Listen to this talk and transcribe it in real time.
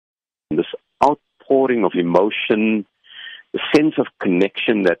outpouring of emotion, the sense of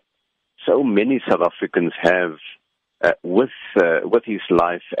connection that so many South Africans have with his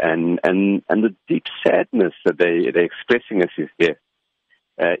life, and the deep sadness that they're expressing as his death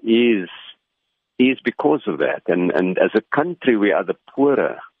is because of that. And as a country, we are the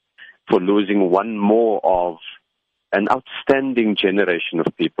poorer for losing one more of an outstanding generation of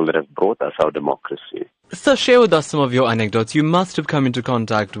people that have brought us our democracy. Sir, share with us some of your anecdotes. You must have come into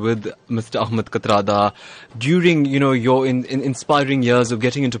contact with Mr. Ahmed Kathrada during, your inspiring years of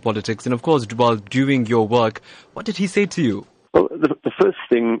getting into politics, and of course, while doing your work. What did he say to you? Well, the first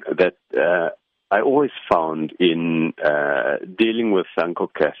thing that I always found in dealing with Uncle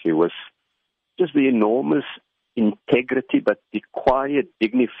Kathy was just the enormous integrity, but the quiet,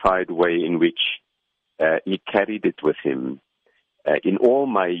 dignified way in which he carried it with him. In all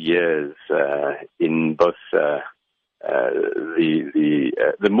my years in both the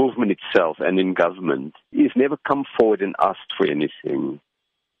movement itself and in government, he's never come forward and asked for anything.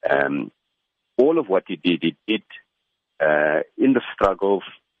 All of what he did in the struggle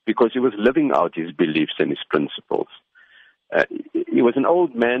because he was living out his beliefs and his principles. He was an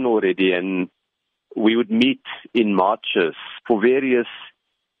old man already, and we would meet in marches for various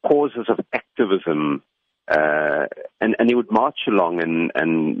causes of activism. And he would march along,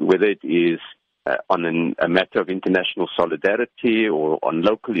 and whether it is on a matter of international solidarity or on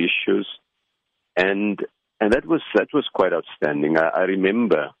local issues, and that was quite outstanding. I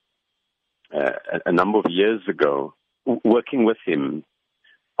remember a number of years ago working with him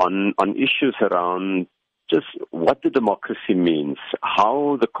on issues around just what the democracy means,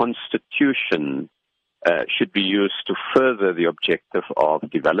 how the Constitution should be used to further the objective of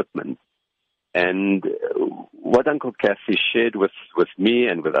development. And what Uncle Kathy shared with me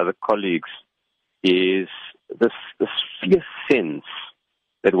and with other colleagues is this fierce sense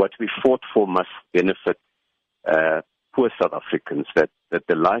that what we fought for must benefit poor South Africans, that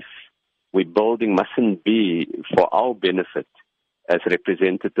the life we're building mustn't be for our benefit as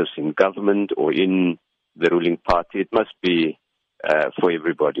representatives in government or in the ruling party. It must be for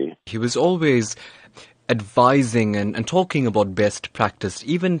everybody. He was always advising and talking about best practice,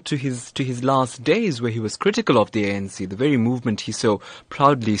 even to his last days, where he was critical of the ANC, the very movement he so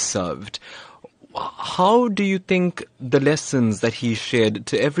proudly served. How do you think the lessons that he shared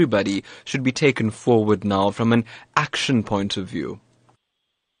to everybody should be taken forward now from an action point of view?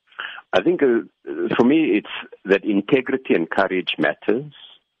 I think for me it's that integrity and courage matters,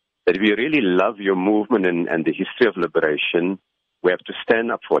 that if you really love your movement and the history of liberation, we have to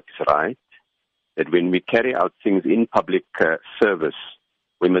stand up for what is right. That when we carry out things in public service,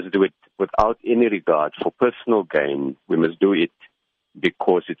 we must do it without any regard for personal gain. We must do it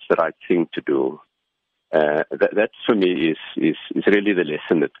because it's the right thing to do. That for me is really the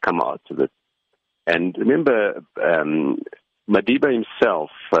lesson that's come out of it. And remember, Madiba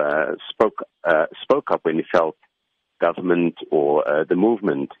himself spoke up when he felt government or the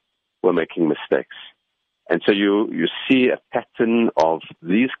movement were making mistakes. And so you see a pattern of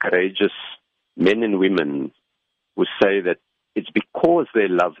these courageous men and women who say that it's because they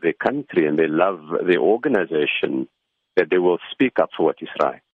love their country and they love their organization that they will speak up for what is right.